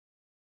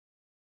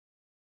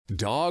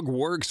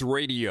Dogworks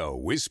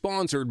Radio is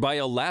sponsored by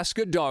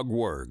Alaska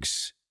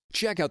Dogworks.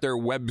 Check out their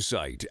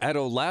website at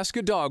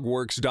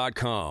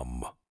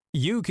alaskadogworks.com.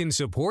 You can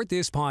support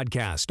this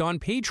podcast on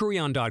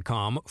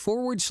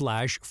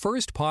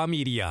patreon.com/First Paw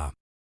Media.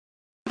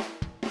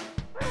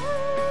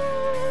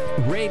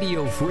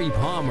 Radio Free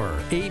Palmer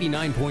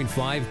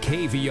 89.5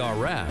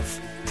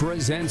 KVRF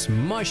presents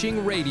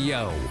Mushing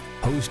Radio,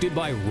 hosted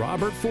by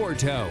Robert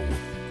Forto.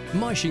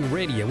 Mushing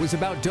Radio is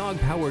about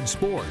dog-powered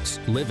sports,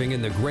 living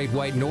in the Great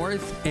White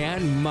North,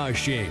 and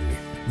mushing.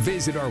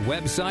 Visit our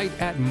website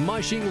at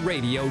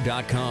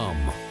mushingradio.com.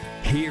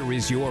 Here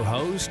is your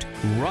host,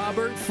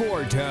 Robert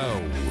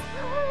Forto.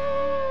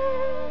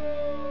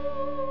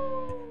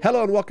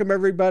 Hello and welcome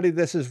everybody.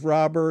 This is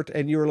Robert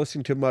and you're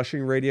listening to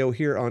Mushing Radio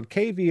here on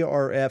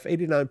KVRF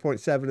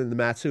 89.7 in the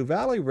Mat-Su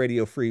Valley.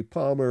 Radio Free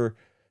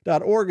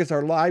Palmer.org is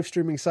our live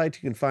streaming site.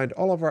 You can find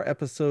all of our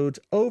episodes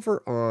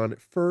over on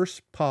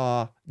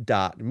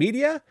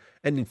firstpaw.media,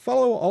 and you can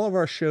follow all of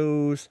our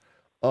shows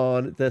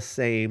on the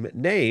same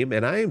name.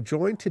 And I am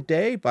joined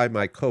today by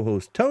my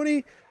co-host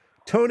Toni.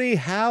 Toni,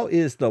 how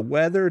is the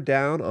weather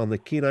down on the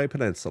Kenai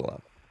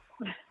Peninsula?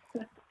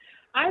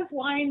 I've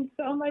whined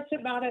so much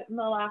about it in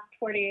the last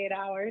 48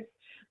 hours.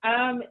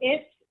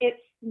 It's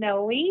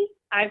snowy.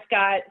 I've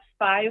got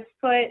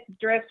 5-foot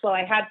drifts. Well,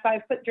 I had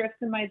 5-foot drifts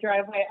in my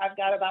driveway. I've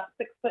got about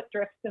 6-foot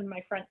drifts in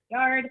my front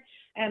yard,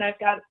 and I've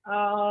got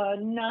a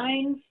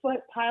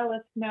 9-foot pile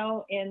of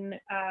snow in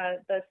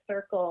the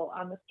circle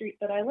on the street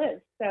that I live.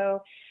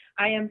 So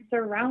I am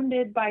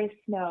surrounded by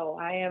snow.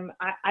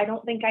 I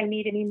don't think I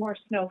need any more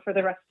snow for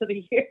the rest of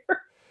the year.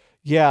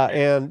 Yeah,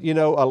 and you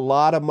know, a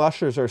lot of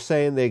mushers are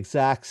saying the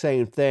exact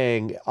same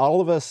thing. All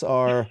of us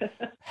are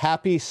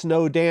happy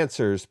snow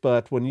dancers,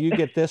 but when you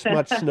get this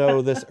much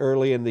snow this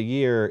early in the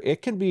year,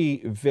 it can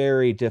be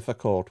very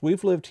difficult.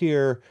 We've lived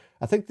here,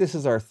 I think this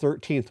is our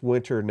 13th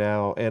winter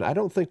now, and I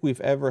don't think we've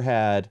ever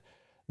had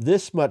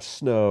this much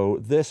snow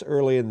this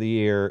early in the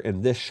year in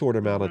this short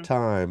amount of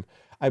time.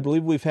 I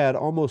believe we've had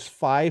almost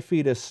 5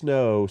 feet of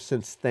snow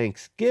since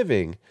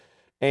Thanksgiving,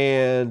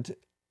 and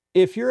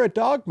if you're a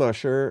dog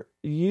musher,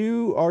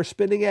 you are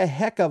spending a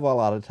heck of a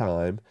lot of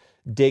time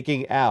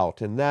digging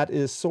out. And that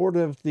is sort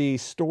of the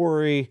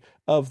story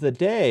of the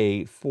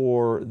day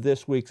for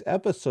this week's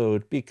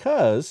episode,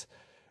 because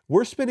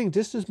we're spending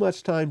just as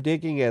much time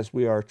digging as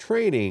we are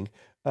training.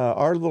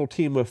 Our little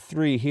team of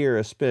 3 here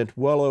has spent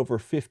well over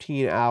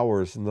 15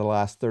 hours in the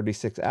last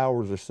 36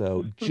 hours or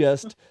so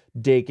just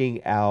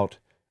digging out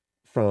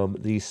from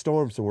these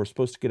storms. And we're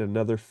supposed to get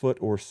another foot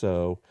or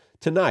so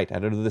tonight. I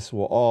know this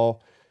will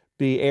all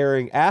be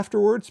airing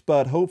afterwards,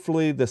 but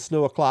hopefully the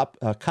snow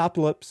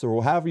apocalypse,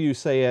 or however you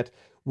say it,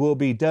 will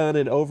be done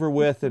and over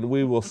with, and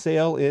we will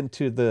sail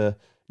into the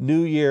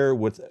new year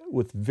with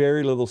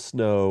very little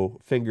snow,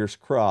 fingers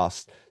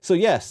crossed. So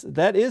yes,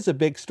 that is a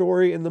big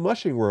story in the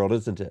mushing world,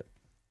 isn't it?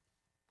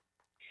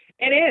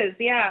 It is,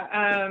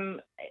 yeah.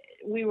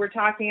 We were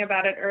talking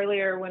about it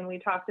earlier when we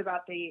talked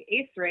about the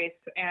ACE race,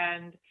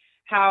 and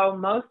how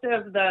most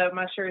of the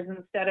mushers,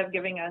 instead of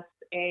giving us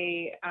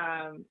a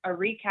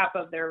recap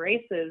of their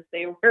races,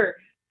 they were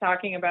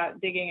talking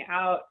about digging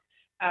out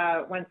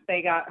once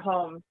they got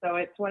home. So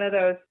it's one of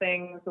those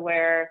things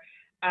where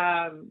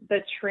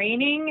the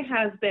training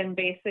has been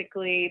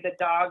basically the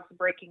dogs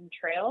breaking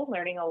trail,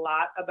 learning a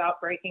lot about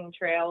breaking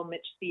trail.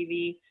 Mitch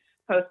Stevie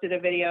posted a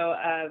video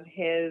of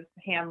his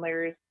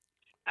handlers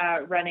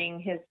running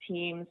his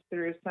teams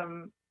through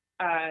some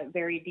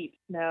very deep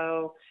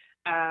snow.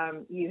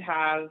 You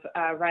have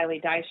Riley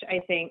Deich, I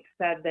think,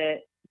 said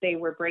that they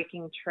were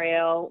breaking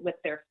trail with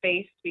their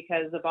face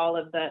because of all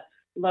of the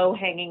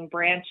low-hanging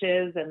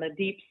branches and the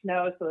deep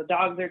snow. So the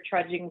dogs are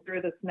trudging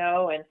through the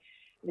snow, and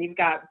they've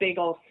got big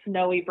old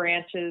snowy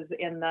branches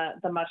in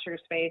the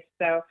musher's face.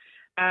 So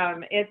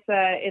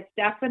it's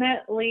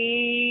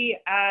definitely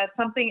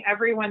something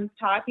everyone's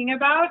talking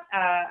about.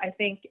 I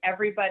think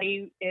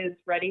everybody is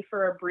ready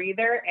for a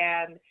breather,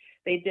 and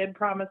they did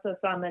promise us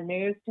on the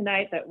news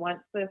tonight that once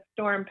the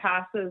storm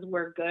passes,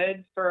 we're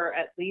good for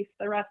at least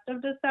the rest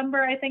of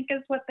December, I think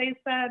is what they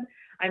said.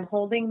 I'm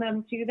holding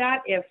them to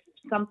that. If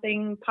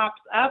something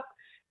pops up,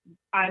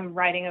 I'm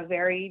writing a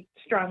very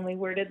strongly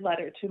worded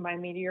letter to my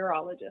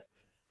meteorologist.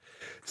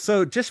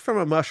 So just from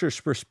a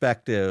musher's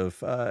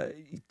perspective,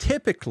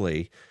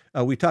 typically,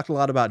 we talked a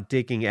lot about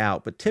digging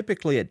out, but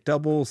typically it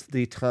doubles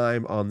the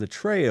time on the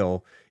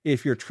trail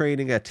if you're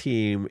training a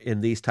team in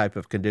these type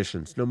of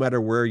conditions, no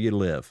matter where you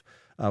live,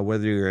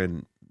 whether you're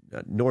in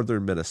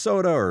northern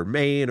Minnesota or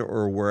Maine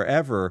or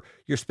wherever,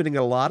 you're spending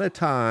a lot of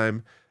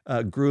time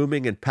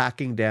grooming and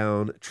packing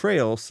down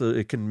trails so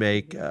it can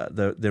make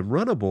them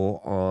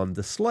runnable on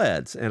the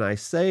sleds. And I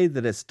say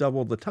that it's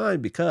double the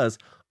time because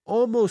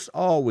almost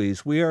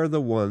always we are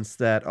the ones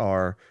that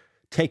are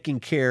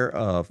taking care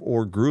of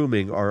or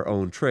grooming our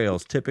own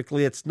trails.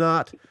 Typically, it's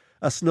not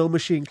a snow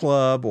machine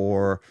club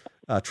or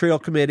a trail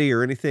committee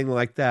or anything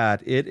like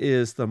that. It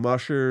is the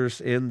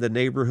mushers in the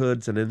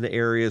neighborhoods and in the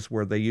areas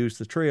where they use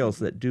the trails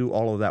that do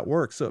all of that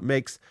work. So it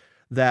makes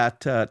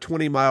that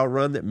 20-mile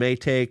run that may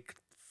take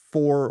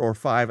 4 or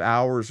 5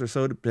 hours or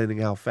so, depending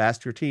how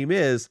fast your team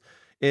is,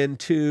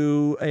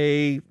 into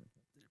a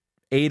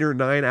 8 or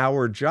 9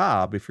 hour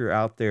job if you're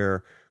out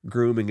there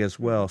grooming as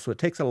well. So it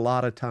takes a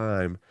lot of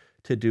time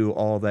to do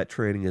all that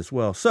training as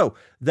well. So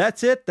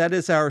that's it. That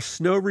is our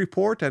snow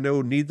report. I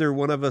know neither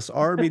one of us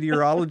are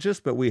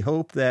meteorologists, but we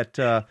hope that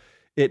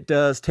it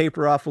does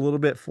taper off a little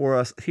bit for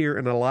us here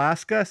in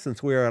Alaska.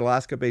 Since we're an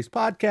Alaska-based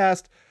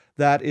podcast,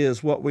 that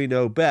is what we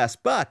know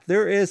best. But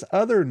there is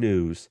other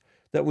news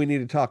that we need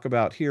to talk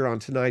about here on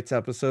tonight's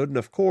episode. And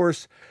of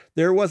course,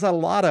 there was a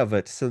lot of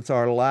it since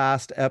our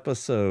last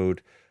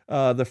episode.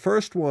 The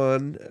first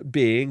one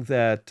being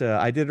that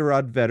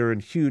Iditarod veteran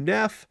Hugh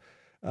Neff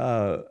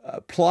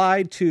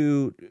applied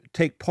to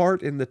take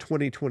part in the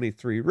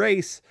 2023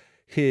 race.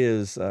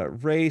 His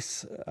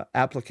race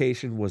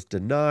application was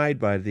denied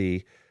by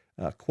the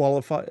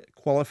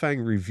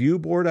Qualifying Review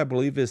Board, I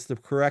believe is the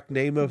correct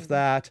name of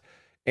that.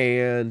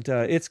 And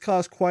it's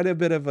caused quite a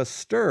bit of a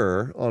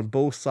stir on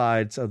both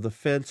sides of the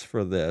fence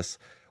for this.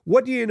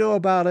 What do you know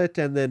about it?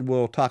 And then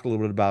we'll talk a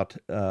little bit about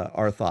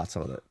our thoughts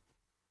on it.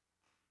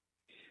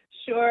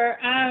 Sure.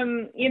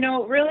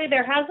 Really,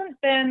 there hasn't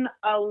been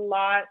a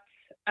lot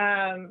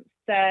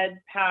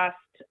said past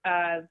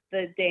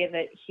the day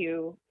that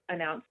Hugh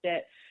announced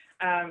it.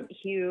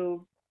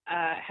 Hugh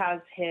has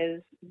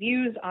his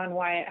views on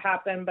why it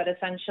happened, but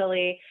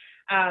essentially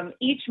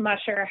each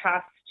musher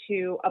has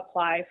to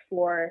apply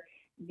for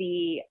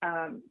the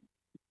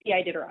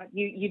Iditarod.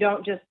 You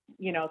don't just,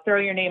 throw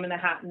your name in the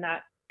hat and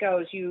that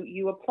goes.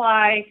 You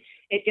apply,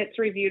 it gets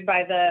reviewed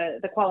by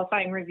the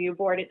Qualifying Review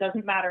Board. It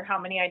doesn't matter how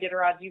many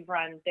Iditarods you've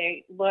run.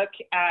 They look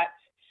at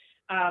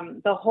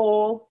the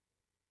whole,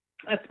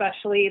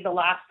 especially the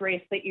last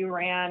race that you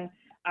ran,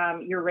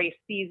 your race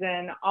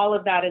season, all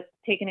of that is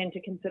taken into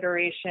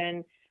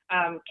consideration.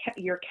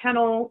 Your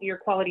kennel, your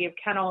quality of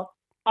kennel,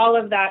 all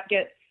of that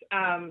gets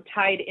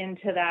tied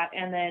into that.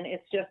 And then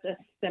it's just a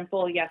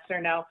simple yes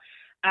or no.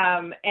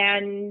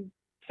 And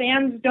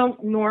fans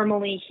don't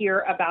normally hear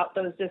about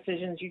those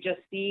decisions. You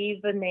just see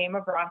the name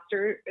of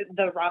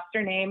the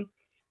roster name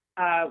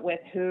with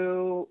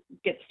who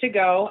gets to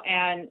go,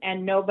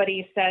 and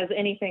nobody says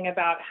anything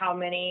about how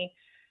many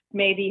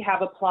maybe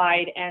have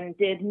applied and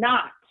did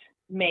not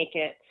make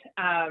it.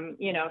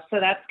 So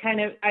that's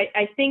kind of,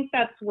 I think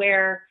that's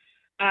where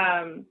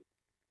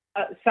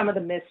some of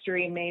the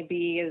mystery may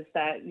be, is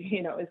that,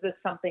 is this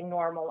something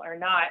normal or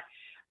not?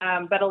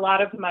 But a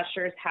lot of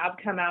mushers have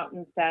come out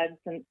and said,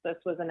 since this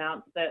was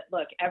announced, that,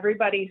 look,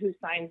 everybody who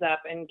signs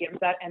up and gives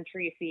that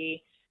entry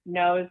fee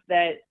knows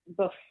that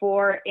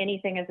before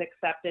anything is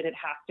accepted, it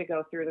has to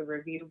go through the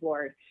review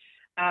board.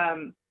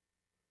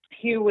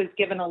 Hugh was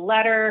given a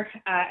letter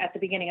at the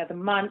beginning of the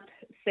month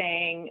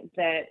saying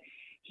that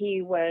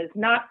he was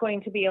not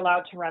going to be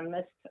allowed to run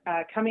this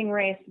coming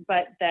race,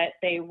 but that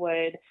they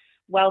would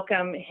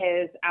welcome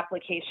his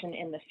application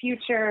in the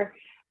future.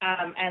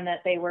 And that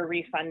they were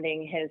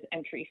refunding his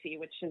entry fee,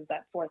 which is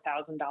that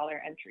 $4,000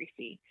 entry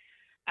fee.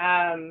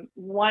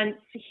 Once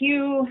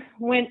Hugh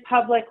went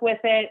public with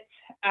it,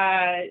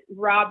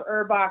 Rob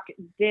Urbach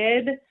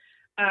did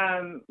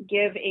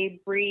give a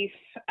brief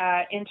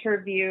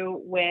interview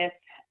with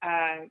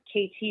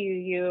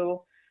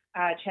KTUU,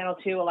 Channel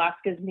 2,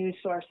 Alaska's news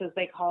source, as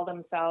they call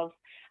themselves,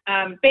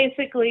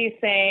 basically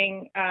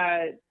saying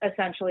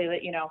essentially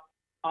that,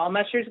 all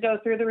mushers go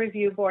through the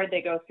review board.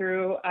 They go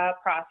through a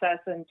process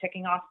and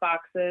ticking off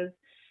boxes,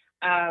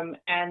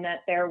 and that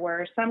there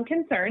were some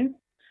concerns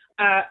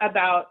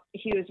about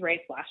Hugh's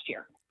race last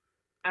year.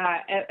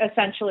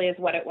 Essentially is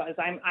what it was.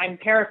 I'm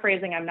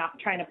paraphrasing. I'm not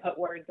trying to put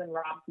words in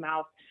Rob's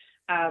mouth.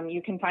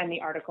 You can find the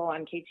article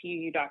on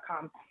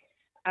KTUU.com.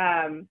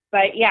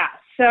 But yeah,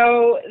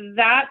 so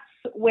that's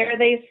where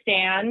they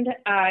stand.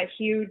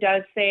 Hugh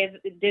did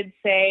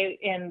say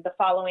in the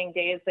following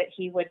days that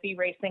he would be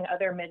racing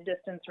other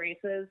mid-distance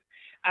races.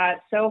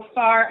 So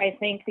far, I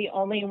think the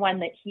only one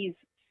that he's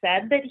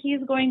said that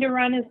he's going to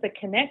run is the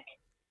Knik.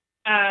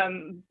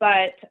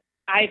 But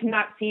I've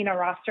not seen a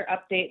roster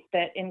update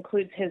that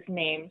includes his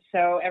name.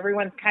 So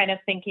everyone's kind of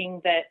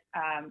thinking that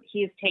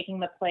he's taking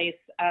the place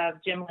of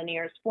Jim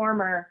Lanier's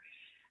former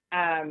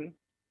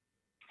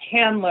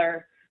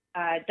handler,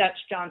 Dutch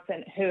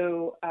Johnson,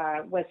 who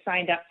was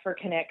signed up for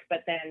Knik,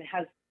 but then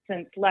has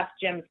since left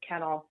Jim's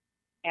kennel,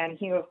 and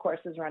Hugh, of course,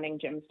 is running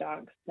Jim's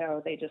dogs.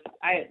 So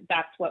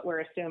that's what we're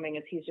assuming,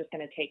 is he's just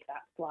going to take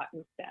that slot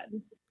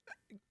instead.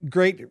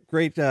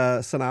 Great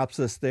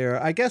synopsis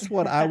there. I guess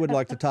what I would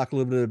like to talk a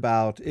little bit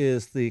about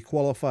is the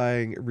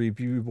Qualifying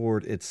Review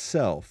Board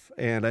itself.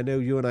 And I know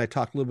you and I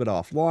talked a little bit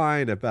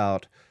offline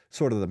about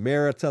sort of the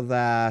merits of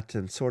that,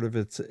 and sort of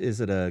is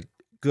it a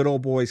good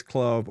old boys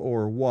club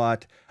or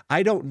what?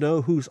 I don't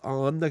know who's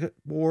on the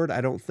board. I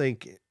don't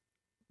think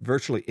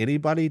virtually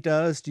anybody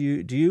does. Do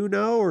you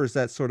know, or is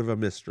that sort of a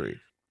mystery?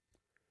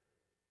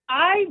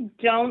 I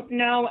don't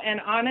know. And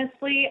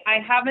honestly, I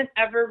haven't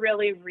ever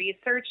really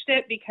researched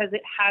it because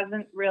it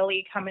hasn't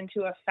really come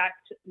into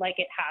effect like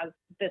it has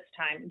this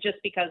time, just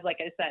because, like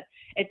I said,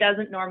 it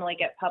doesn't normally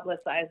get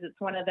publicized. It's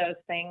one of those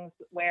things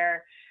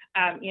where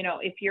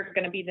if you're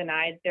going to be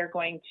denied, they're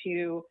going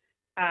to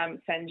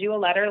send you a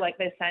letter like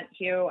they sent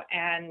you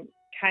and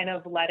kind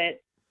of let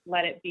it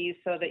be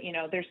so that,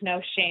 there's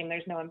no shame,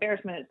 there's no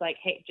embarrassment. It's like,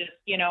 hey, just,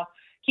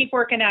 keep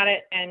working at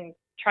it and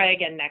try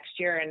again next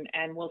year.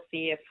 And we'll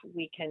see if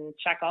we can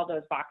check all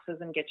those boxes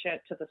and get you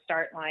to the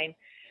start line.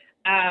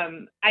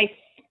 I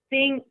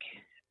think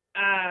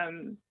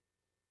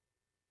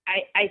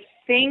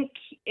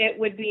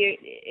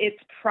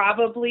it's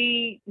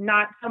probably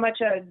not so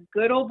much a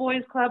good old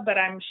boys club, but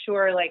I'm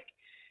sure like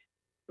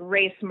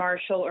race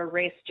marshal or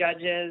race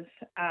judges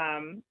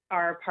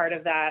are part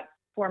of that.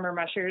 Former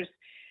mushers,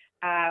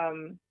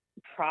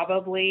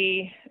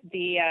 probably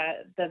the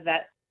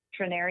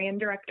veterinarian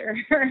director.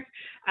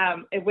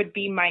 It would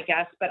be my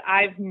guess, but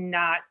I've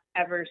not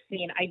ever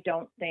seen, I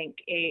don't think,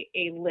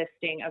 a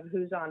listing of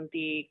who's on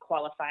the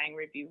qualifying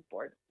review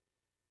board.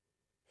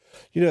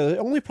 The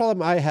only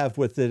problem I have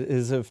with it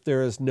is if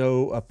there is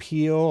no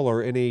appeal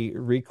or any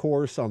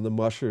recourse on the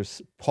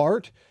musher's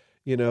part.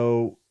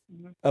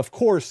 Of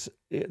course,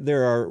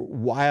 there are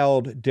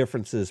wild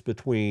differences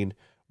between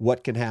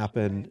what can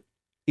happen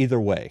either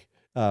way,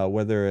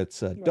 whether it's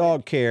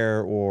dog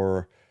care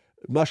or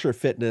musher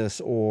fitness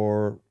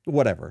or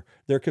whatever.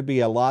 There could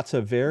be lots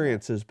of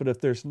variances, but if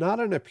there's not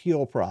an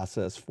appeal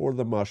process for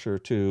the musher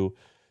to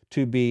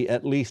be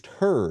at least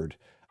heard,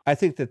 I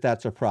think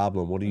that's a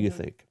problem. What do you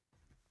think?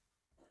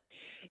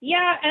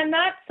 Yeah, and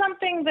that's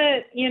something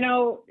that,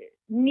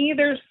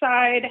 neither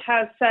side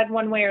has said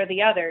one way or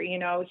the other.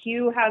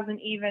 Hugh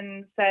hasn't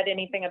even said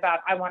anything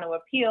about, I want to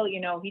appeal.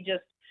 He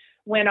just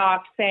went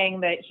off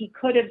saying that he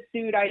could have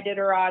sued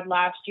Iditarod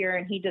last year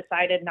and he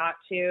decided not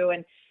to.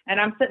 And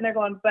I'm sitting there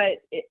going,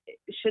 but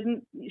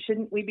shouldn't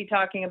we be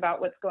talking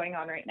about what's going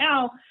on right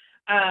now?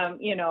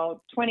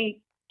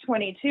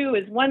 2022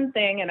 is one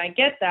thing, and I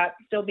get that,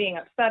 still being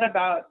upset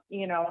about,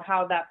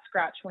 how that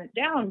scratch went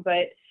down.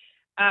 But,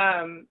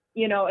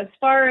 as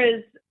far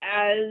as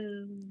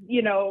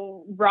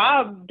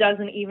Rob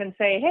doesn't even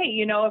say, hey,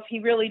 if he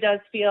really does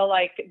feel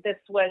like this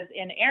was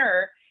in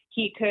error,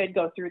 he could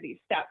go through these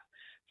steps.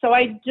 So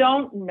I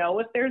don't know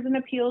if there's an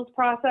appeals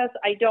process.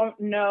 I don't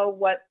know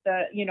what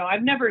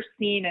I've never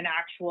seen an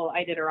actual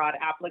Iditarod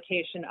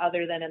application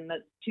other than in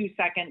the 2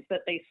 seconds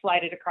that they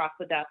slide it across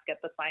the desk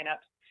at the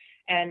signups.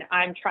 And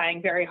I'm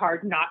trying very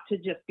hard not to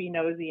just be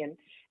nosy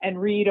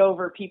and read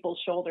over people's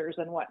shoulders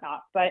and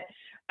whatnot. But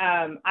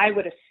I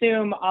would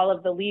assume all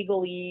of the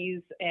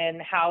legalese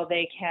and how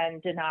they can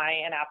deny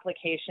an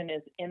application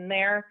is in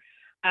there.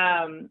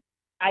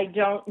 I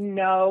don't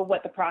know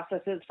what the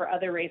process is for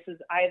other races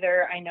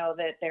either. I know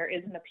that there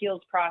is an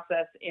appeals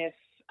process if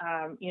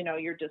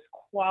you're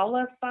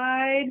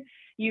disqualified.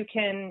 You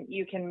can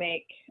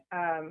make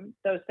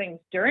those things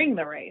during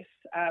the race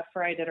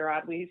for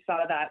Iditarod. We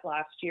saw that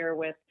last year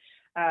with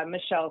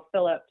Michelle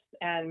Phillips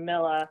and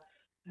Milla,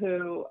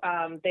 who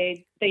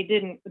they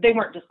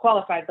weren't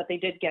disqualified, but they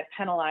did get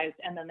penalized,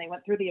 and then they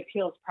went through the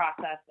appeals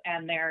process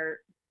and their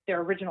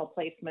original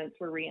placements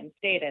were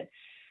reinstated.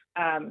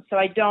 So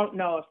I don't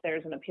know if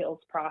there's an appeals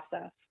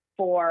process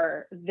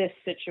for this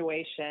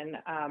situation.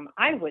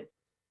 I would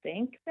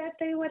think that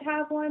they would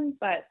have one,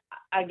 but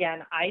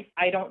again,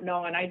 I don't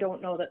know, and I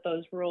don't know that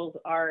those rules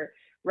are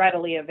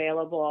readily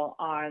available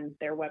on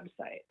their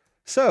website.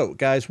 So,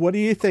 guys, what do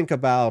you think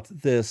about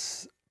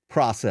this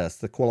process,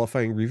 the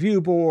qualifying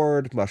review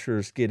board,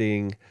 mushers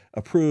getting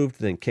approved,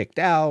 then kicked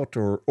out,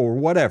 or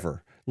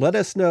whatever? Let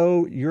us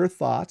know your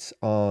thoughts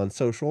on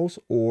socials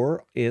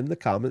or in the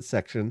comment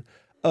section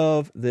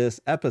of this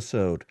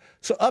episode.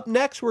 So up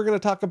next, we're going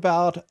to talk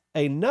about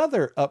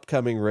another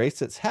upcoming race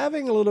that's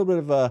having a little bit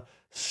of a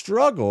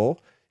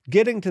struggle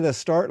getting to the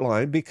start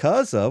line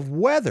because of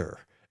weather.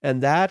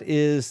 And that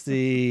is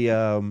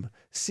the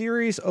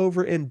series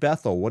over in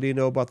Bethel. What do you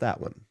know about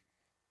that one?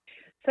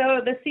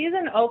 So the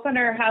season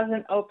opener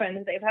hasn't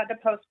opened. They've had to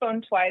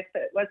postpone twice.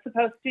 It was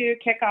supposed to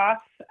kick off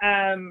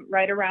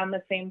right around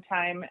the same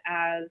time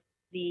as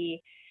the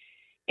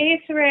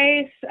 8th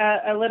race.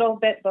 A little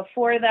bit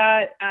before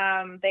that,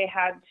 they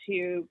had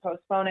to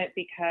postpone it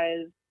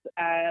because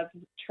of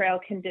trail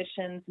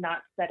conditions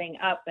not setting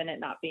up and it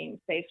not being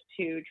safe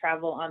to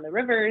travel on the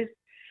rivers.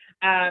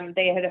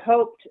 They had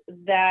hoped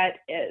that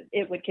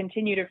it would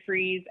continue to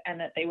freeze and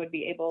that they would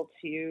be able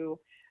to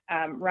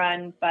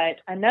run,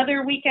 but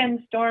another weekend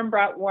storm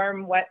brought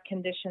warm, wet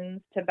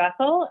conditions to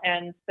Bethel,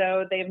 and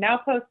so they've now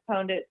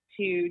postponed it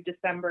to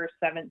December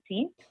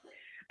 17th.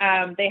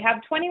 They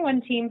have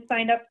 21 teams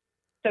signed up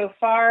so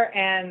far,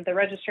 and the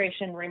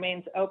registration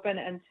remains open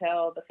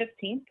until the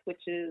 15th,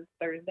 which is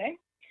Thursday.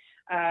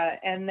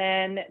 And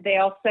then they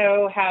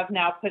also have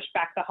now pushed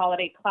back the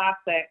Holiday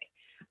Classic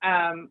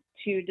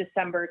to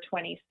December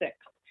 26th.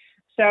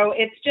 So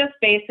it's just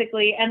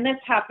basically, and this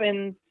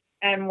happens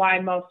and why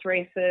most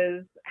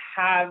races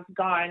have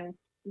gone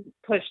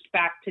pushed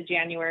back to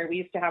January. We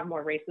used to have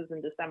more races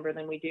in December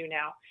than we do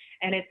now.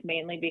 And it's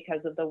mainly because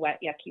of the wet,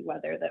 yucky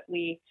weather that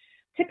we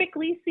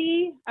typically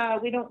see.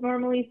 We don't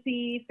normally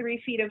see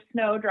 3 feet of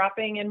snow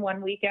dropping in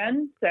one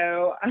weekend.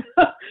 So,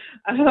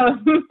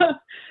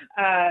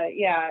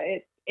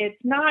 it's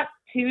not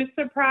too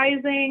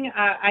surprising.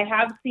 I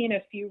have seen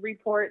a few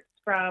reports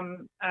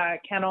from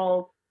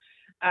kennels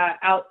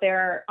out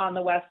there on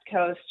the West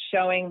Coast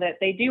showing that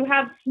they do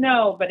have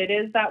snow, but it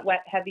is that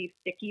wet, heavy,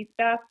 sticky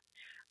stuff.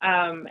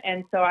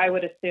 And so I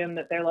would assume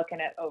that they're looking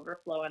at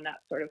overflow and that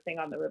sort of thing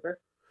on the river.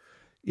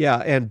 Yeah,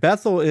 and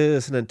Bethel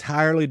is an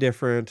entirely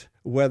different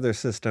weather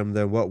system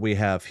than what we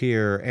have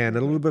here. And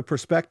a little bit of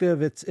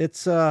perspective,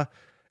 it's a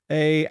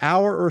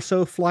hour or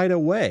so flight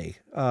away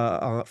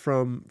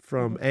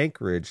from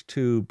Anchorage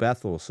to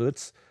Bethel. So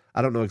it's,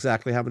 I don't know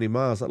exactly how many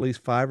miles, at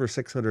least 500 or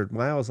 600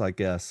 miles, I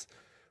guess,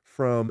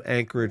 from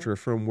Anchorage or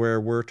from where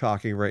we're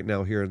talking right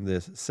now here in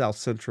this south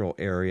central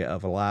area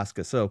of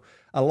Alaska. So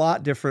a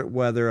lot different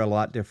weather, a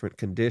lot different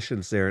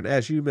conditions there. And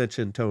as you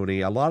mentioned, Toni,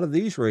 a lot of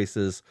these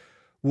races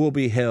will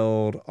be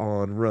held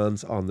on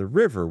runs on the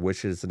river,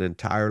 which is an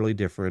entirely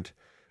different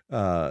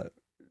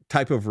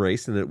type of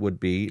race than it would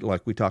be,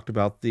 like we talked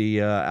about,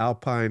 the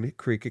Alpine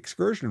Creek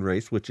Excursion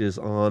race, which is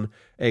on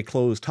a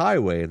closed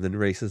highway. And then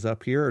races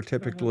up here are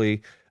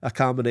typically a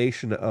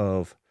combination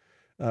of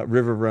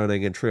river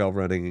running and trail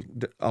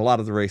running. A lot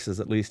of the races,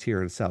 at least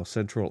here in South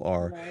Central,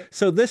 are. Right.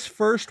 So this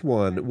first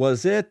one,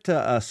 was it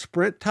a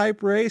sprint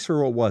type race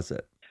or what was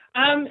it?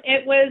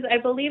 It was, I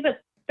believe, a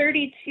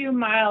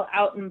 32-mile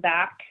out and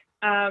back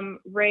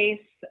race.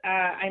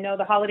 I know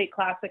the Holiday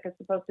Classic is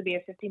supposed to be a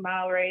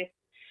 50-mile race.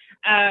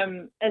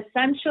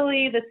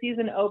 Essentially, the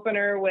season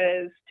opener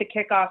was to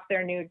kick off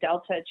their new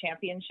Delta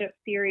Championship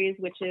Series,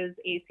 which is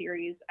a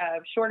series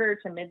of shorter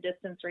to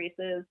mid-distance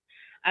races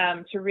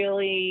to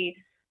really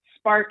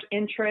spark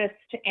interest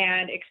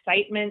and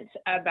excitement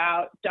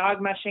about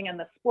dog mushing and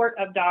the sport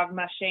of dog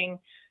mushing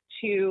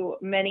to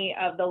many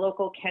of the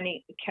local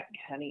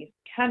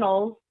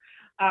kennels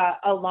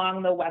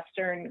along the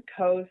western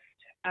coast.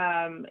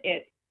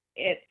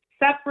 It's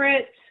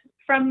separate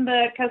from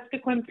the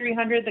Kuskokwim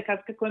 300. The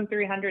Kuskokwim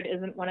 300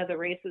 isn't one of the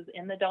races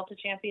in the Delta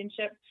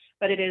Championship,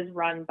 but it is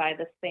run by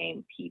the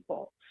same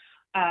people.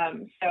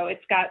 So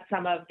it's got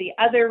some of the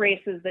other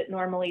races that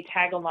normally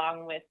tag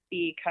along with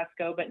the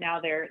Cusco, but now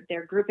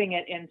they're grouping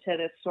it into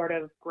this sort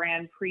of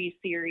Grand Prix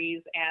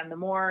series. And the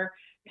more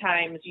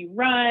times you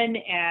run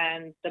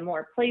and the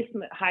more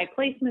high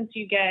placements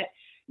you get,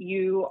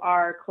 you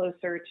are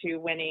closer to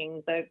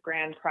winning the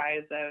grand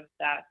prize of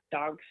that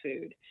dog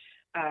food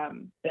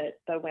that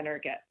the winner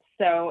gets.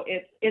 So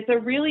it's a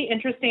really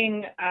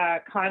interesting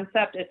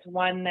concept. It's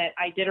one that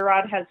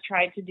Iditarod has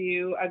tried to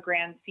do a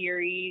Grand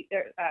Series,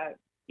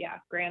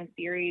 Grand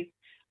Series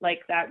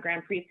like that,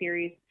 Grand Prix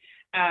series.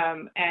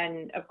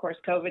 And of course,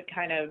 COVID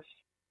kind of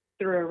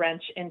threw a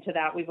wrench into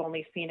that. We've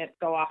only seen it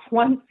go off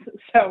once,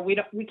 so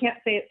we can't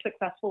say it's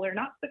successful or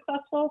not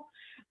successful.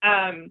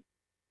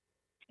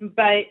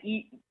 But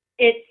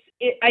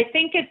I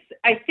think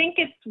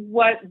it's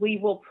what we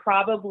will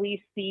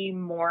probably see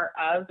more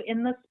of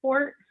in the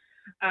sport,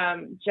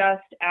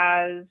 just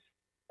as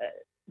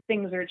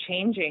things are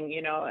changing.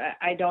 You know,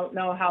 I don't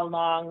know how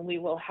long we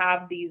will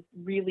have these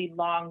really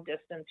long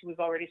distance. We've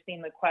already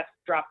seen the Quest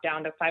drop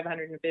down to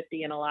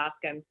 550 in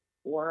Alaska and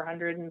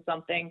 400 and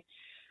something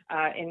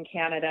in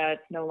Canada.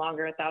 It's no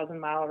longer a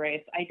 1,000-mile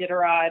race.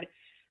 Iditarod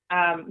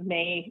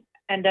may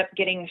end up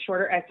getting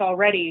shorter. It's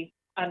already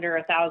under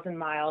 1,000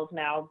 miles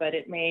now, but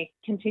it may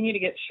continue to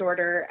get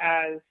shorter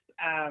as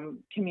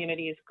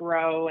communities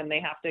grow and they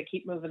have to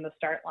keep moving the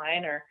start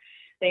line, or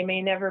they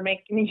may never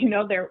make,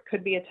 there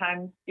could be a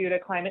time due to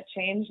climate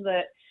change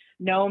that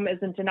Nome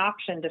isn't an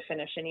option to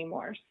finish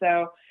anymore.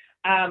 So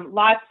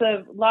lots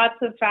of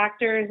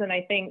factors. And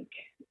I think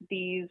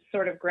these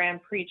sort of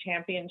Grand Prix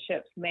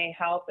championships may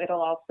help. It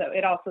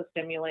also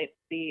stimulates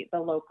the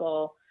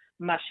local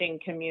mushing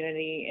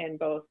community in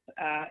both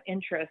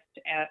interest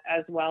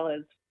as well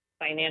as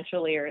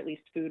financially, or at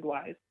least food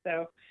wise.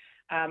 So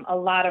a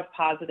lot of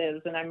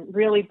positives, and I'm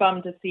really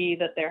bummed to see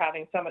that they're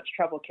having so much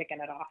trouble kicking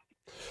it off.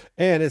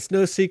 And it's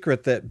no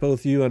secret that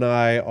both you and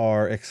I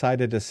are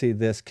excited to see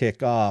this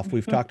kick off.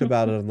 We've talked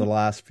about it in the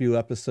last few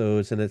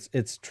episodes, and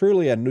it's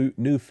truly a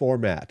new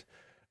format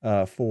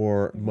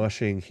for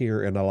mushing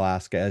here in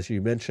Alaska. As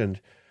you mentioned,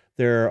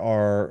 there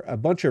are a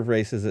bunch of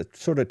races that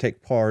sort of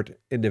take part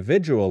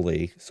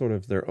individually, sort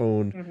of their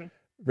own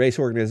race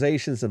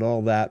organizations and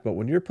all that. But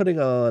when you're putting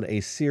on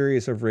a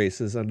series of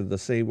races under the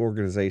same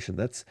organization,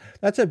 that's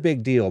a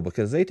big deal,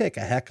 because they take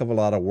a heck of a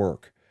lot of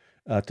work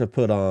to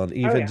put on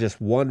even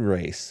just one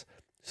race.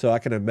 So I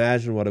can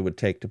imagine what it would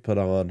take to put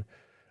on,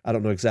 I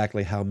don't know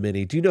exactly how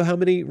many. Do you know how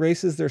many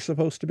races there's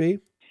supposed to be?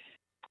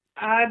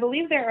 I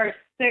believe there are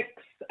 6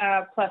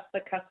 plus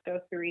the Cusco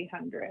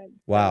 300.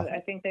 Wow. So I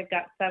think they've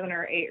got 7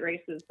 or 8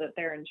 races that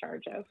they're in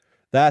charge of.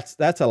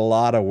 That's a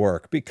lot of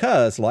work,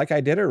 because like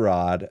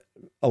Iditarod,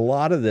 a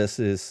lot of this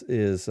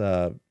is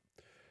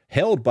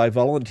held by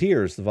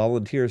volunteers. The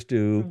volunteers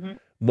do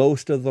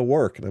most of the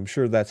work, and I'm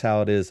sure that's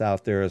how it is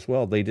out there as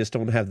well. They just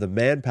don't have the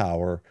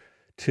manpower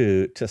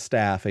to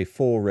staff a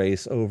full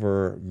race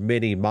over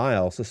many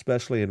miles,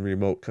 especially in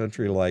remote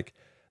country like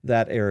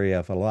that area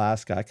of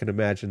Alaska. I can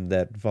imagine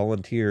that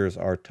volunteers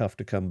are tough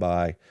to come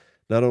by,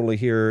 not only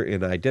here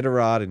in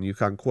Iditarod and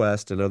Yukon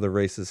Quest and other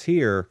races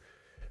here,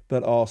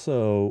 but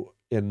also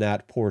in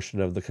that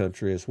portion of the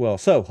country as well.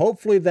 So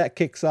hopefully that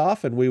kicks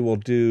off, and we will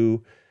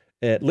do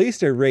at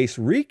least a race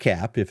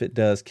recap if it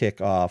does kick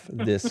off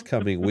this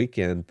coming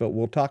weekend, but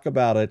we'll talk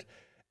about it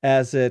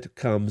as it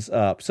comes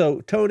up.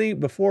 So Toni,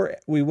 before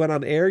we went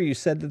on air, you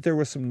said that there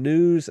was some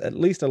news, at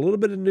least a little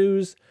bit of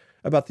news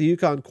about the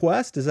Yukon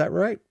Quest. Is that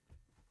right?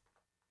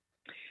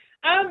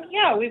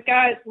 Yeah, we've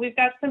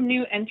got some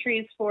new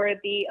entries for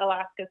the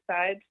Alaska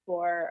side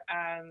for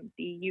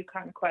the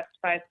Yukon Quest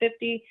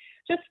 550.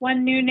 Just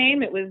one new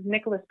name. It was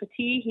Nicholas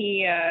Petit.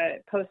 He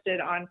posted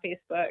on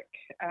Facebook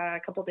a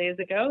couple days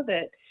ago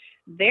that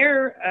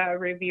their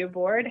review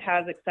board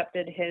has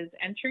accepted his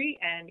entry,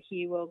 and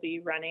he will be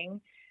running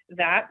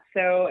that.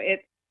 So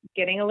it's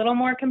getting a little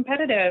more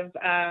competitive.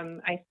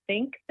 I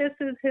think this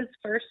is his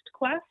first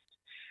Quest.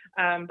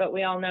 But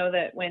we all know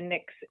that when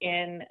Nick's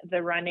in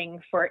the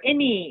running for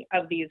any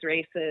of these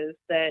races,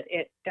 that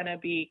it's going to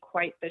be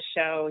quite the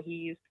show.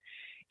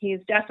 He's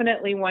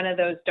definitely one of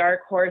those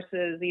dark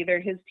horses.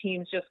 Either his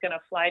team's just going to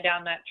fly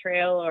down that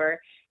trail, or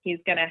he's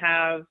going to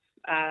have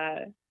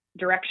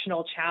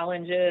directional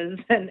challenges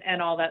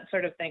and all that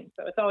sort of thing.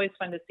 So it's always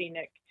fun to see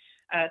Nick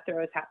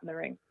throw his hat in the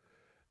ring.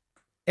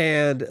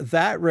 And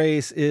that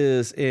race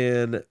is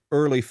in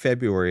early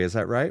February. Is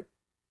that right?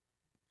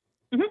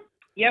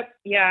 Yep.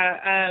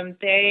 Yeah.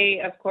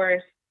 They, of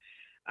course,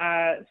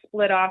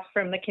 split off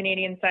from the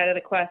Canadian side of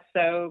the Quest.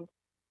 So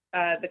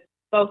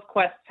both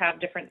Quests have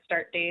different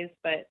start days,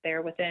 but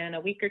they're within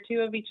a week or two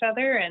of each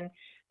other. And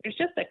there's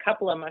just a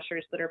couple of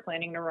mushers that are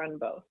planning to run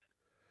both.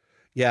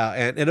 Yeah.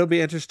 And it'll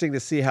be interesting to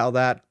see how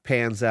that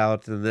pans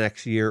out in the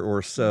next year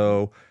or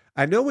so.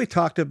 I know we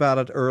talked about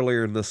it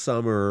earlier in the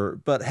summer,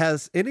 but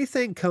has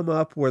anything come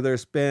up where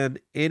there's been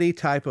any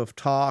type of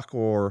talk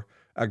or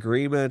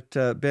agreement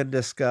been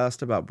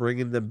discussed about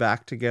bringing them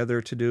back together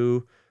to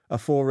do a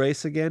full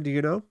race again? Do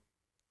you know?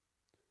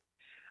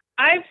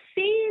 I've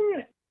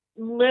seen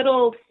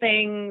little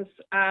things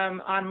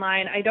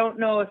online. I don't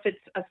know if it's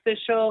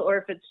official or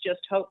if it's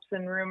just hopes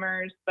and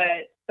rumors,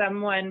 but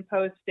someone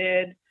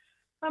posted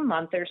a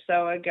month or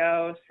so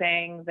ago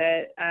saying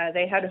that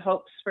they had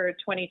hopes for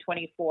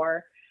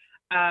 2024.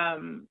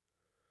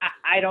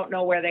 I don't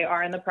know where they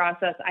are in the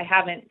process. I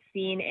haven't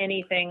seen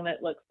anything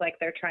that looks like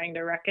they're trying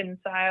to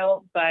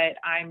reconcile, but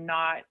I'm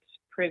not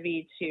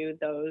privy to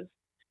those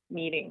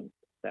meetings.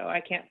 So I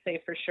can't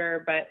say for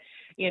sure, but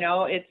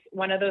it's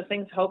one of those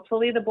things.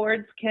 Hopefully the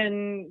boards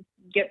can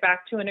get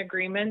back to an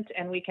agreement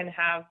and we can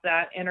have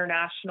that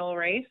international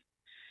race,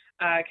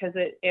 because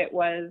it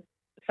was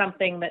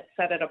something that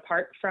set it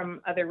apart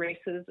from other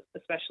races,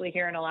 especially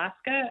here in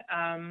Alaska.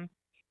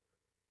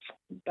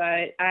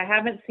 But I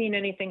haven't seen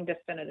anything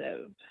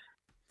definitive.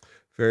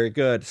 Very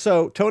good.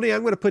 So, Toni,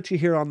 I'm going to put you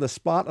here on the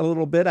spot a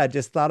little bit. I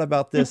just thought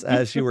about this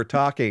as you were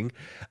talking,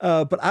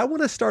 but I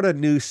want to start a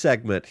new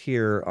segment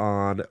here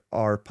on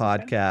our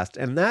podcast,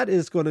 and that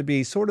is going to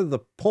be sort of the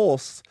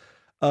pulse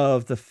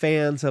of the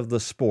fans of the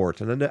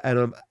sport. And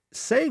I'm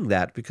saying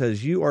that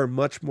because you are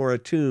much more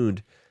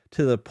attuned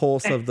to the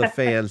pulse of the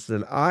fans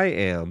than I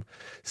am.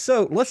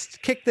 So let's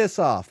kick this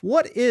off.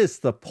 What is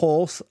the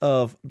pulse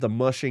of the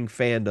mushing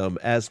fandom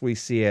as we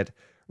see it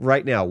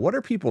right now? What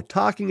are people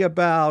talking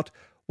about?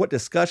 What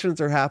discussions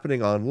are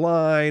happening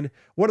online?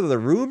 What are the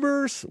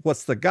rumors?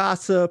 What's the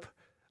gossip?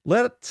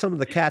 Let some of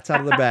the cats out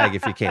of the bag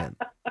if you can.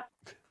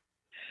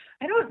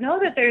 I don't know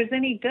that there's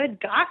any good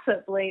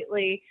gossip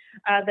lately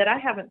that I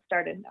haven't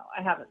started. No,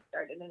 I haven't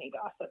started any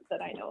gossip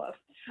that I know of.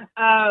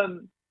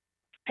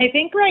 I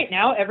think right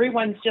now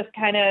everyone's just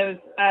kind of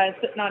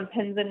sitting on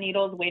pins and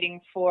needles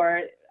waiting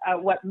for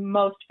what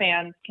most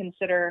fans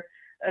consider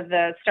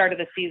the start of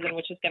the season,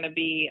 which is going to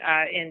be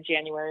in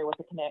January with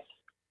the Canucks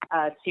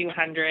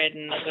 200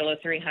 and the Willow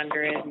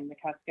 300 and the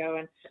Cusco.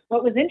 And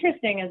what was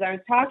interesting is I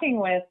was talking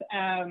with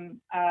a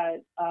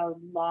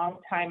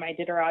longtime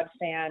Iditarod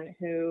fan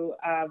who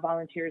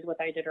volunteers with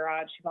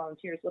Iditarod. She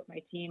volunteers with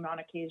my team on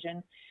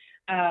occasion.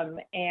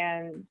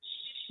 And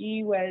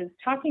she was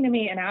talking to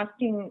me and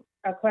asking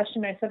a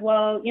question. I said,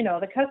 well,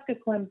 the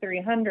Cusco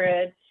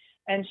 300.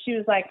 And she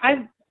was like,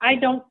 I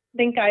don't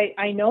think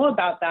I know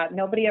about that.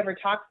 Nobody ever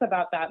talks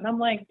about that. And I'm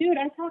like, dude,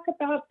 I talk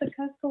about the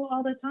Cusco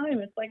all the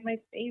time. It's like my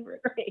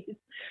favorite race.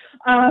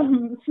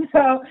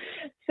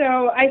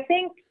 So I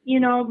think,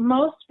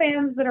 most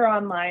fans that are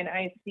online,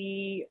 I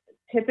see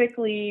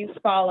typically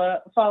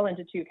fall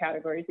into two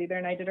categories, either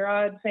an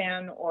Iditarod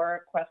fan or a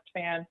Quest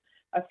fan.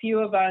 A few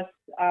of us,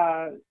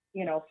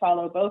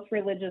 follow both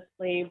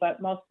religiously,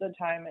 but most of the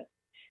time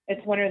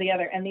it's one or the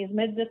other. And these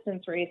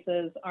mid-distance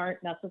races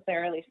aren't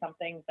necessarily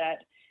something that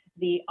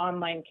the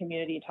online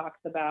community talks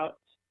about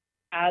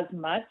as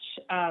much.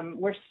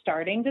 We're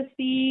starting to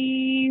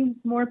see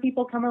more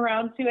people come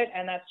around to it,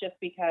 and that's just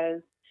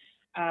because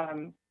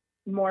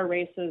more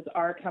races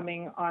are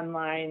coming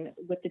online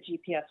with the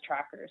GPS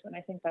trackers. And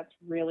I think that's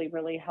really,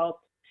 really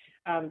helped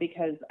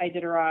because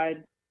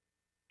Iditarod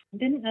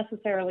didn't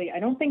necessarily, I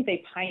don't think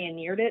they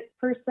pioneered it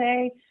per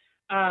se,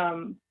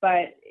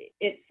 But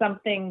it's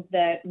something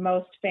that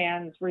most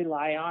fans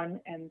rely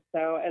on. And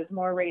so as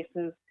more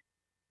races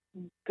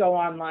go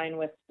online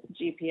with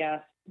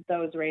GPS,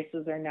 those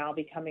races are now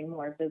becoming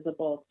more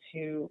visible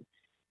to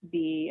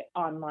the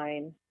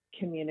online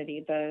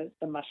community, the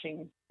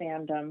mushing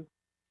fandom,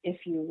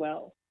 if you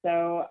will.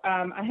 So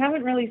I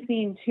haven't really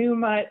seen too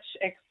much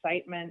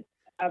excitement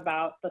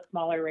about the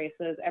smaller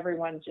races.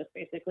 Everyone's just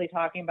basically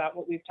talking about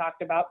what we've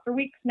talked about for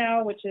weeks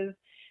now, which is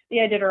the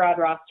Iditarod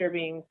roster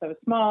being so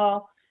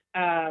small,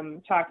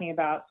 talking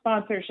about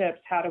sponsorships.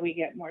 How do we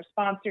get more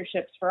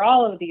sponsorships for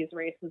all of these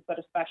races, but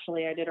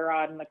especially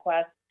Iditarod and the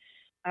Quest?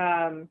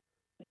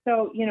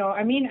 So,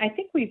 I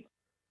think we've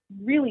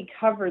really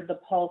covered the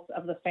pulse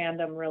of the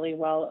fandom really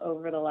well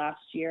over the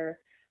last year.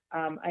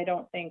 I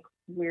don't think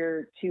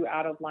we're too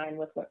out of line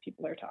with what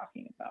people are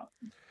talking about.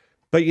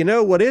 But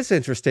what is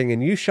interesting,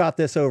 and you shot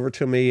this over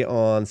to me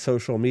on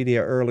social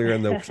media earlier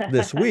in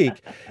this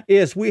week,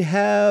 is we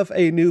have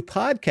a new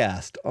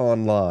podcast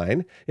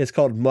online. It's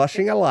called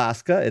Mushing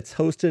Alaska. It's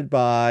hosted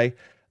by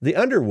the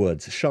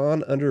Underwoods.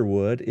 Sean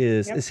Underwood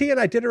is he an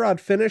Iditarod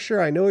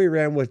finisher? I know he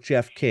ran with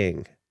Jeff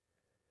King.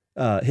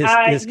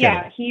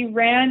 He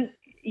ran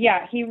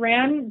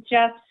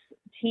Jeff's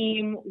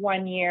team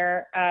one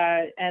year,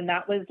 and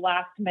that was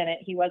last minute.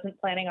 He wasn't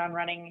planning on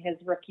running his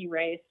rookie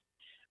race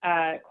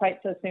quite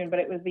so soon, but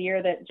it was the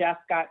year that Jeff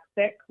got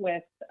sick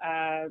with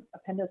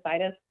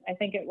appendicitis, I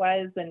think it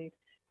was, and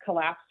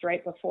collapsed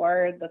right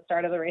before the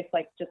start of the race,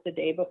 like just a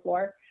day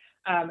before.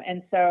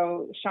 And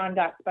so Sean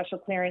got special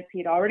clearance.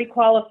 He'd already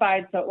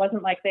qualified, so it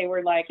wasn't like they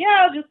were like, yeah,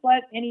 I'll just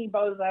let any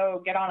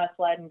bozo get on a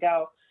sled and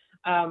go.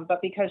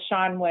 But because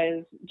Sean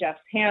was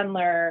Jeff's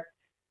handler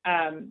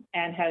and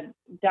had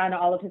done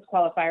all of his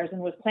qualifiers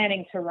and was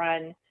planning to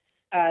run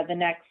the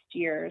next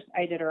year's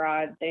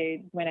Iditarod,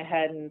 they went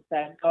ahead and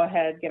said, go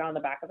ahead, get on the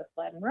back of the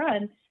sled and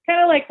run,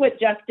 kind of like what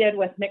Jeff did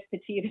with Mick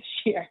Petit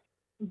this year.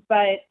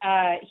 But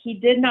he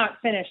did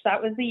not finish.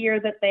 That was the year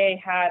that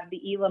they had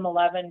the Elam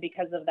 11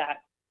 because of that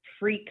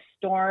freak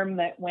storm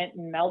that went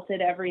and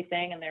melted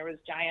everything, and there was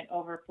giant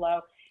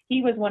overflow.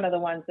 He was one of the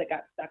ones that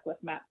got stuck with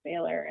Matt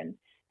Baylor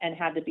and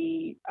had to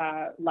be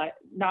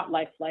not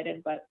life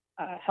flighted, but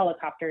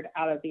helicoptered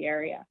out of the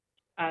area.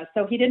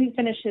 So he didn't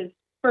finish his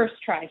first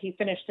try. He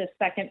finished his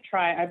second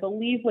try, I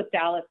believe, with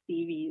Dallas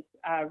Stevie's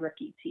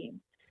rookie team.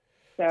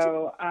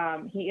 So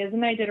he is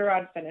an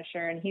Iditarod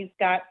finisher, and he's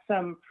got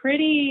some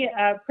pretty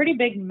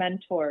big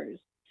mentors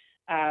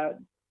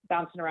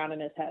bouncing around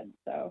in his head.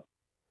 So.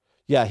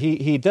 Yeah,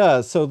 he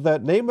does. So the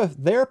name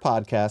of their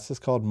podcast is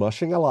called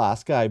Mushing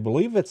Alaska. I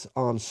believe it's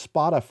on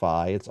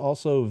Spotify. It's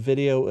also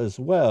video as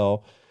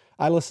well.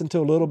 I listened to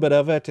a little bit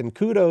of it, and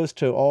kudos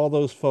to all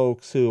those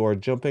folks who are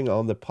jumping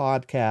on the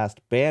podcast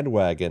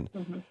bandwagon.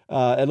 Mm-hmm.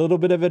 A little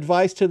bit of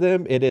advice to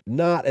them: it is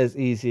not as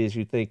easy as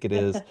you think it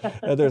is.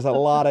 There's a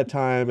lot of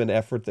time and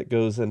effort that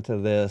goes into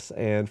this,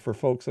 and for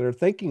folks that are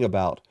thinking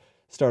about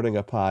starting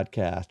a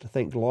podcast,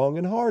 think long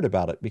and hard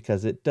about it,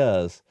 because it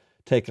does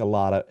take a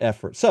lot of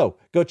effort. So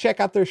go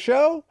check out their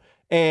show,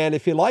 and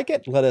if you like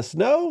it, let us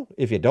know.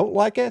 If you don't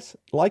like it,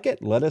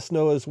 let us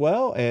know as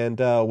well,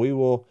 and we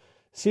will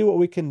see what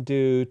we can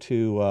do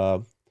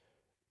to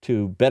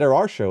better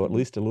our show, at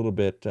least a little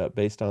bit,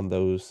 based on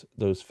those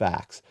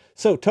facts.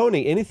 So,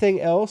 Toni,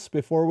 anything else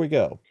before we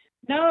go?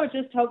 No,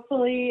 just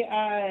hopefully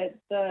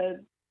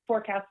the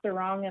forecasts are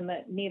wrong and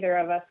that neither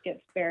of us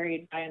gets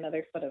buried by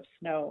another foot of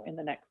snow in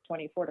the next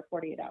 24 to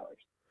 48 hours.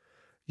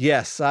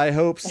 Yes, I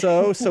hope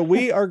so. So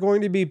we are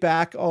going to be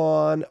back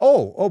on...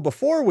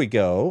 before we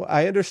go,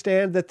 I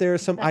understand that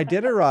there's some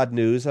Iditarod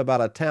news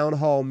about a town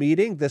hall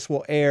meeting. This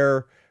will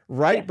air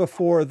right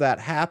before that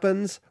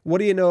happens. What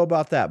do you know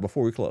about that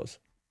before we close?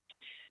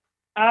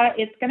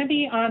 It's going to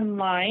be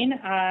online,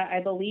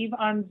 I believe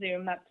on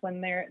Zoom. That's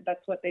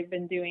what they've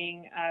been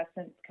doing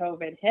since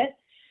COVID hit.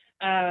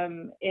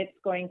 It's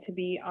going to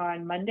be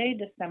on Monday,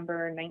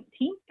 December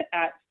 19th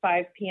at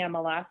 5 p.m.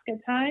 Alaska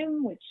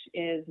time, which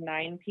is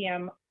 9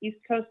 p.m. East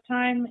Coast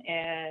time,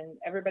 and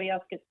everybody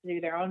else gets to do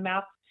their own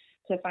math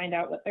to find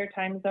out what their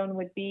time zone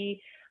would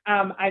be.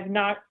 I've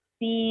not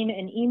seen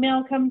an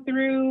email come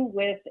through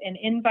with an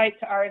invite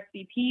to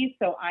RSVP,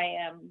 so I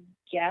am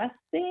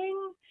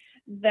guessing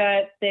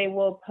that they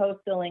will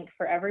post a link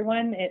for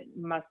everyone. It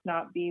must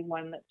not be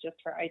one that's just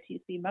for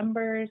ITC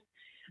members.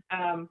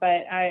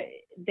 But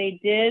they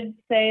did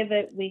say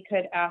that we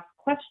could ask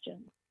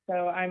questions.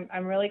 So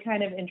I'm really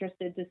kind of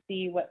interested to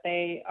see what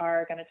they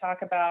are going to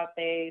talk about.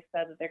 They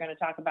said that they're going to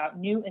talk about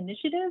new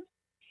initiatives.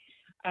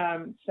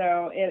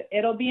 So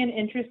it'll be an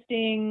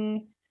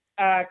interesting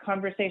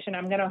conversation.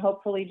 I'm going to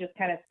hopefully just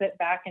kind of sit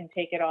back and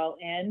take it all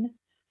in.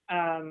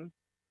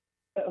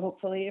 But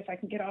hopefully if I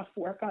can get off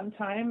work on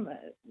time,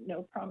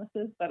 no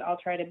promises, but I'll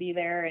try to be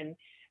there,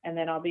 and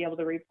then I'll be able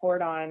to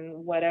report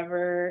on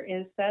whatever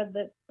is said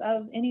that's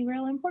of any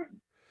real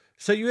importance.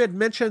 So you had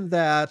mentioned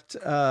that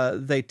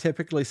they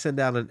typically send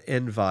out an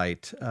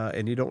invite,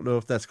 and you don't know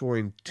if that's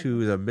going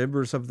to the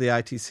members of the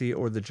ITC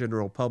or the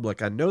general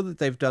public. I know that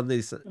they've done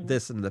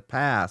this in the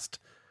past.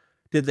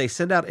 Did they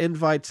send out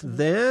invites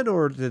then,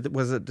 or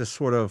was it just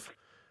sort of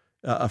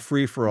a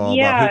free-for-all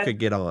about who could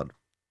get on?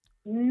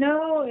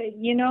 No,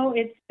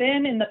 it's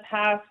been in the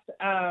past.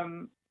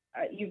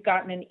 We've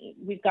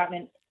gotten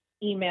an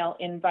email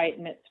invite,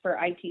 and it's for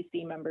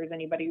ITC members,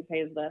 anybody who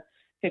pays the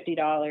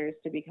 $50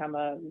 to become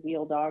a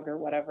wheel dog or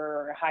whatever,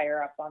 or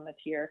higher up on the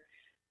tier,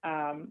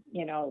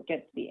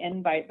 gets the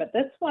invite. But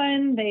this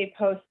one, they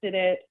posted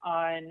it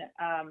on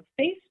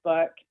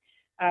Facebook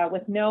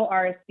with no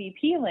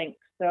RSVP link.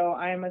 So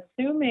I'm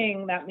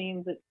assuming that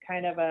means it's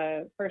kind of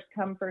a first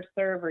come, first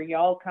serve, or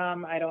y'all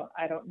come. I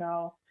don't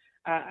know.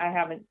 I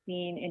haven't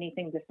seen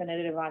anything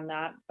definitive on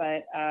that,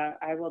 but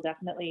I will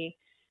definitely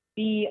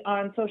be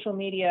on social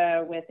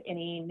media with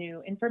any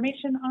new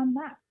information on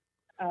that,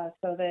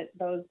 so that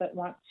those that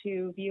want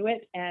to view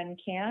it and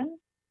can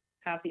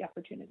have the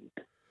opportunity.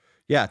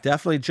 Yeah,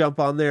 definitely jump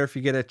on there if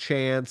you get a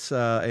chance,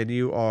 and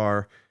you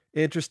are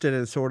interested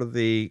in sort of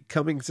the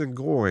comings and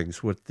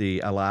goings with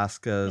the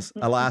Alaska's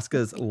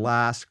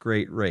last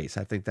great race.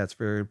 I think that's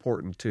very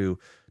important to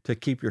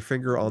keep your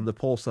finger on the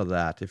pulse of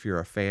that if you're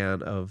a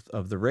fan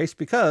of the race,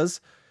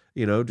 because,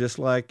 just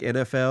like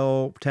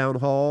NFL town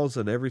halls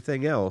and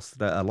everything else,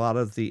 a lot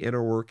of the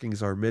inner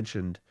workings are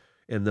mentioned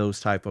in those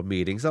type of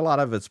meetings. A lot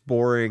of it's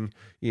boring,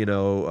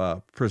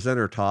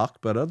 presenter talk,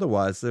 but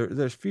otherwise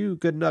there's few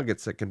good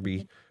nuggets that can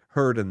be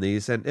heard in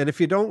these. And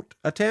if you don't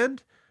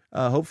attend,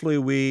 hopefully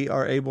we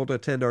are able to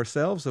attend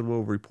ourselves, and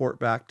we'll report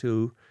back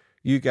to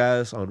you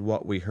guys on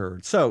what we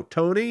heard. So,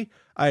 Toni,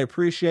 I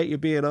appreciate you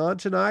being on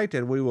tonight,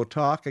 and we will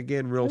talk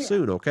again real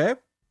soon, okay?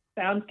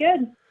 Sounds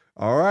good.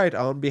 All right.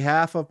 On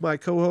behalf of my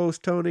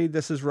co-host, Toni,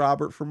 this is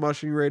Robert from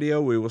Mushing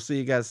Radio. We will see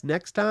you guys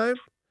next time.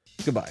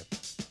 Goodbye.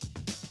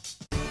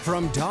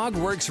 From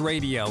Dogworks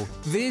Radio,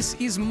 this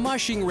is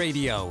Mushing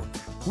Radio.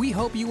 We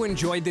hope you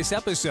enjoyed this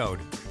episode,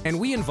 and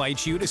we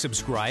invite you to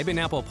subscribe in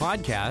Apple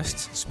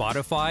Podcasts,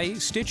 Spotify,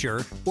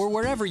 Stitcher, or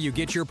wherever you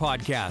get your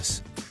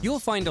podcasts. You'll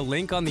find a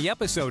link on the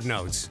episode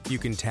notes. You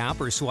can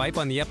tap or swipe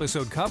on the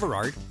episode cover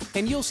art,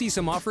 and you'll see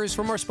some offers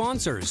from our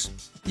sponsors.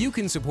 You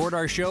can support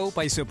our show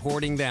by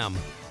supporting them.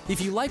 If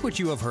you like what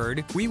you have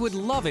heard, we would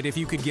love it if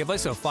you could give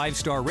us a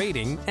 5-star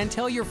rating and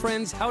tell your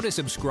friends how to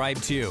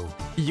subscribe too.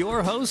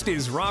 Your host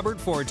is Robert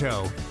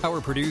Forto.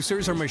 Our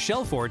producers are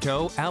Michelle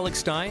Forto, Alex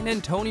Stein,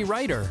 and Toni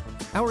Reitter.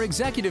 Our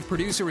executive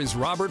producer is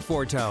Robert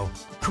Forto.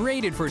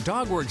 Created for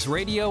Dogworks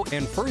Radio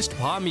and First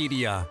Paw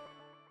Media.